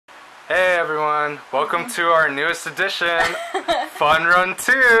Hey everyone, welcome to our newest edition, Fun Run 2! It's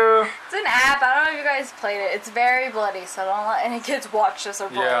an app, I don't know if you guys played it. It's very bloody, so don't let any kids watch this or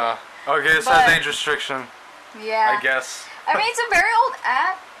play Yeah, okay, it's But- has age restriction, Yeah. I guess. I mean, it's a very old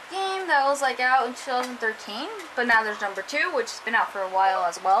app game that was like out in 2013, but now there's number 2, which has been out for a while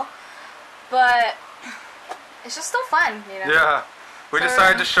as well. But it's just still fun, you know? Yeah, we So-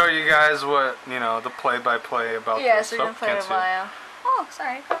 decided to show you guys what, you know, the play-by-play about Yeah, this. so you're gonna play can't a see. while. Oh,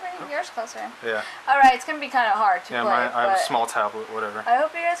 sorry, bring yours closer. Yeah, Alright, it's gonna be kind of hard to yeah, play, I have a but small tablet, whatever. I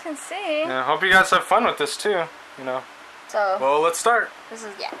hope you guys can see. Yeah, hope you guys have fun with this too, you know. So, Well, let's start. this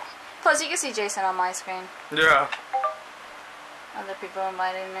is, yeah. Plus, you can see Jason on my screen. Yeah. Other people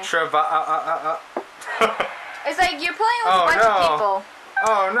inviting me. Treva. It's like you're playing with Oh, a bunch no. of people.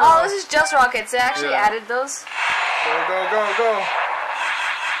 Oh no. Oh, this is just rockets. They actually Yeah. added those. Go, go, go, go.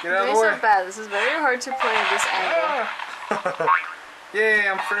 Get out of These the way. are bad. This is very hard to play at this angle. Ah. Yay,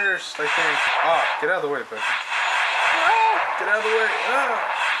 I'm first, I think. Oh, get out of the way, Becky. Ah. Get out of the way. Ah.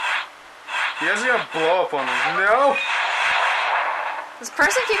 You guys are gonna blow up on me. No! This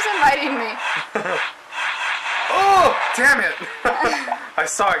person keeps inviting me. Oh, damn it! I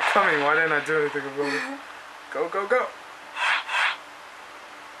saw it coming. Why didn't I do anything about it? Go, go, go.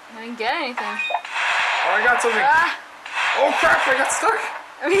 I didn't get anything. Oh, I got something. Ah, Oh, crap, I got stuck.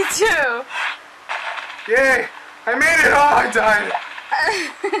 me too. Yay! I made it! Oh, I died.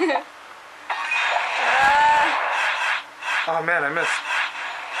 Ah, Oh, man, I missed.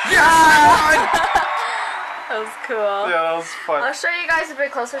 Yeah, I won! that was cool. Yeah, that was fun. I'll show you guys a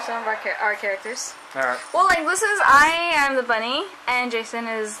bit closer some of our characters. Alright. Well, like this is I am the bunny and Jason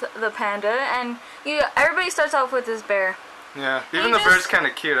is the panda, and everybody starts off with this bear. Yeah, You even the just- bird's kind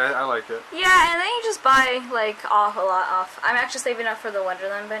of cute. I like it. Yeah, and then you just buy like a lot off. I'm actually saving up for the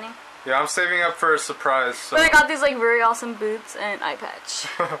Wonderland bunny. Yeah, I'm saving up for a surprise. So. But I got these like very awesome boots and eye patch.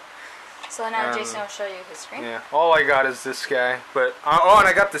 So now Jason will show you his screen. Yeah, all I got is this guy. But oh, and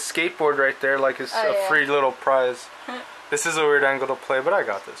I got the skateboard right there, like it's Oh, a yeah. free little prize. This is a weird angle to play, but I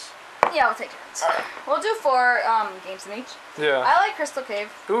got this. Yeah, we'll take turns. We'll do 4 games in each. Yeah. I like Crystal Cave.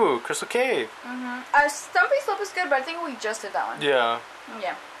 Ooh, Crystal Cave. Stumpy Slope is good, but I think we just did that one. Yeah.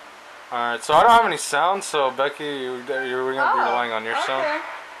 Yeah. All right. So I don't have any sound, so Becky, you're gonna be relying on your sound.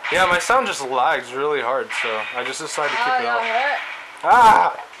 Yeah, my sound just lags really hard, so I just decided to keep it got off. hurt.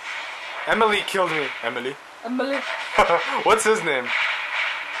 Ah! Emily killed me. Emily. Emily. What's his name?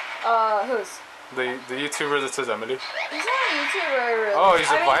 Who's? The YouTuber that says Emily. He's not a YouTuber, really. Oh, he's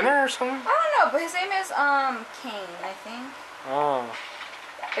a I mean, Viner or something? I don't know, but his name is Kane, I think. Oh.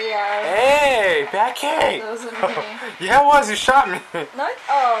 But yeah. Hey, Becky! That wasn't me. Yeah, it was. You shot me. No?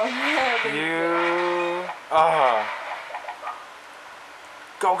 Oh. You.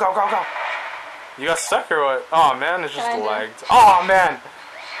 Go, go, go, go. You got stuck or what? Oh man, it just Kinda. lagged. Oh man.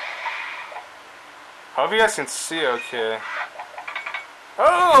 Hope you guys can see okay.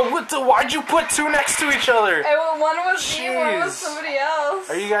 Oh, why'd you put 2 next to each other? Hey, well, one was me, one was Jeez. somebody else.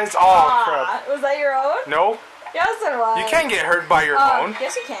 Are you guys? Oh crap. Was that your own? No, Yes, it was. you can't get hurt by your own.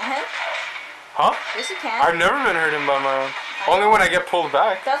 Yes, you can. Huh? Yes, you can. I've never been hurting by my own. Only when I get pulled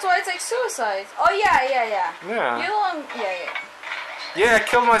back. That's why it's like suicide. Oh, yeah. Yeah. You're the one, yeah. Yeah, I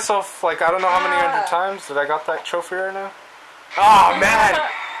killed myself like I don't know how many hundred times. Did I got that trophy right now? Oh man!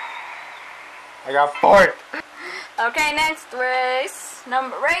 I got 4th. Okay, next race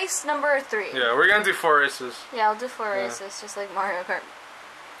number 3. Yeah, we're gonna do 4 races. Yeah, I'll do 4 races, just like Mario Kart.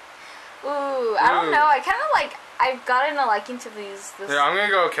 Ooh, I don't know. I kind of like. I've gotten a liking to these. Yeah, I'm gonna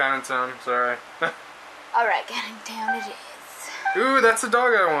go Cannon Town. Sorry. All right, getting down it is. Ooh, that's the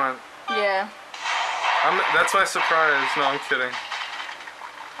dog I want. Yeah. That's my surprise. No, I'm kidding.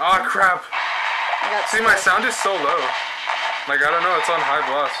 Oh crap! See, my sound is so low. Like I don't know, it's on high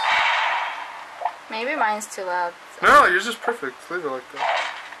blast. Maybe mine's too loud. No, yours is perfect. Leave it like that.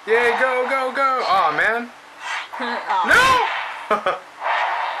 Yay! Go, go, go! Oh man! No!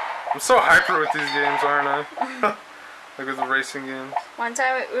 I'm so hyper with these games, aren't I? Like with the racing games. One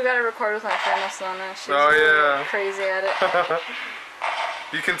time we got to record with my friend Osana. She's yeah. crazy at it.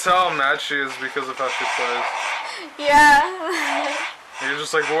 You can tell how mad she is because of how she plays. Yeah. You're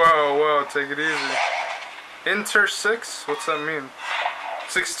just like, whoa, whoa, take it easy. Inter 6? What's that mean?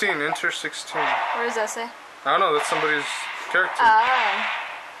 16, Inter 16. What does that say? I don't know, that's somebody's character. Ah.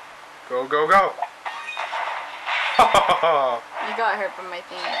 Go, go, go. You got hurt by my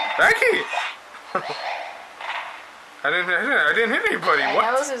thing. Becky! I didn't hit anybody. My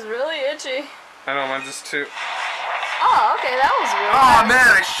What? nose is really itchy. I know, mine's just 2. Oh, okay, that was real. Oh man,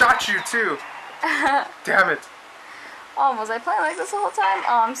 I shot you too. Damn it. Oh, was I playing like this the whole time?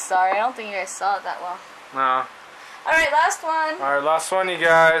 Oh, I'm sorry. I don't think you guys saw it that well. No. Alright, last one. Alright, last one, you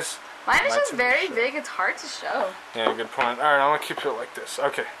guys. Mine is just very big. It's hard to show. Yeah, good point. Alright, I'm gonna keep it like this.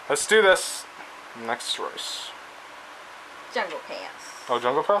 Okay, let's do this. Next choice. Jungle Pants. Oh,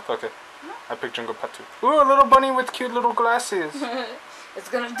 Jungle Path? Okay. I picked Jungle Path too. Ooh, a little bunny with cute little glasses. It's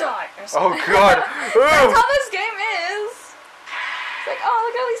gonna die. Oh god. That's how this game is. It's like, oh,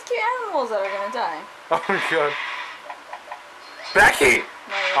 look at all these cute animals that are gonna die. Oh god. Becky!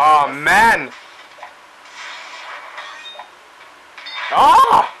 Oh man.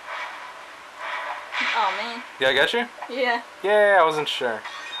 Oh! Oh man. Did I get you? Yeah. Yeah, I wasn't sure.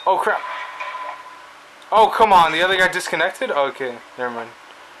 Oh crap. Oh come on, the other guy disconnected? Okay, never mind.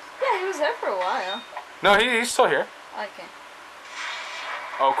 Yeah, he was there for a while. No, he's still here. Okay.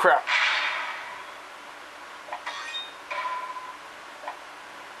 Oh crap.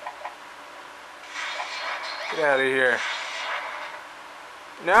 Get out of here.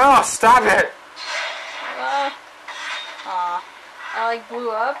 No, stop it! I like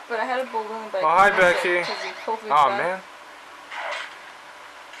blew up, but I had a balloon back. Oh, hi Becky. Oh man.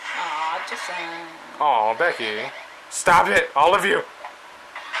 Aw, just saying. Oh, Becky. Stop it, all of you.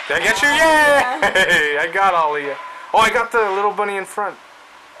 Did I get you? Yay! I got all of you. Oh, I got the little bunny in front.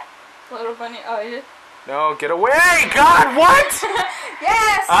 Little bunny, oh, you did? No, get away! God, what?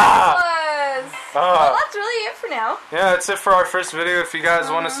 Yes, that was. Well, that's really it for now. Yeah, that's it for our first video. If you guys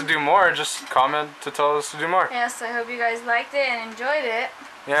want us to do more, just comment to tell us to do more. Yes, I hope you guys liked it and enjoyed it.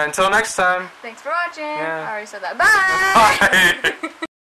 Yeah, until next time. Thanks for watching. Yeah. I already said that. Bye! Bye!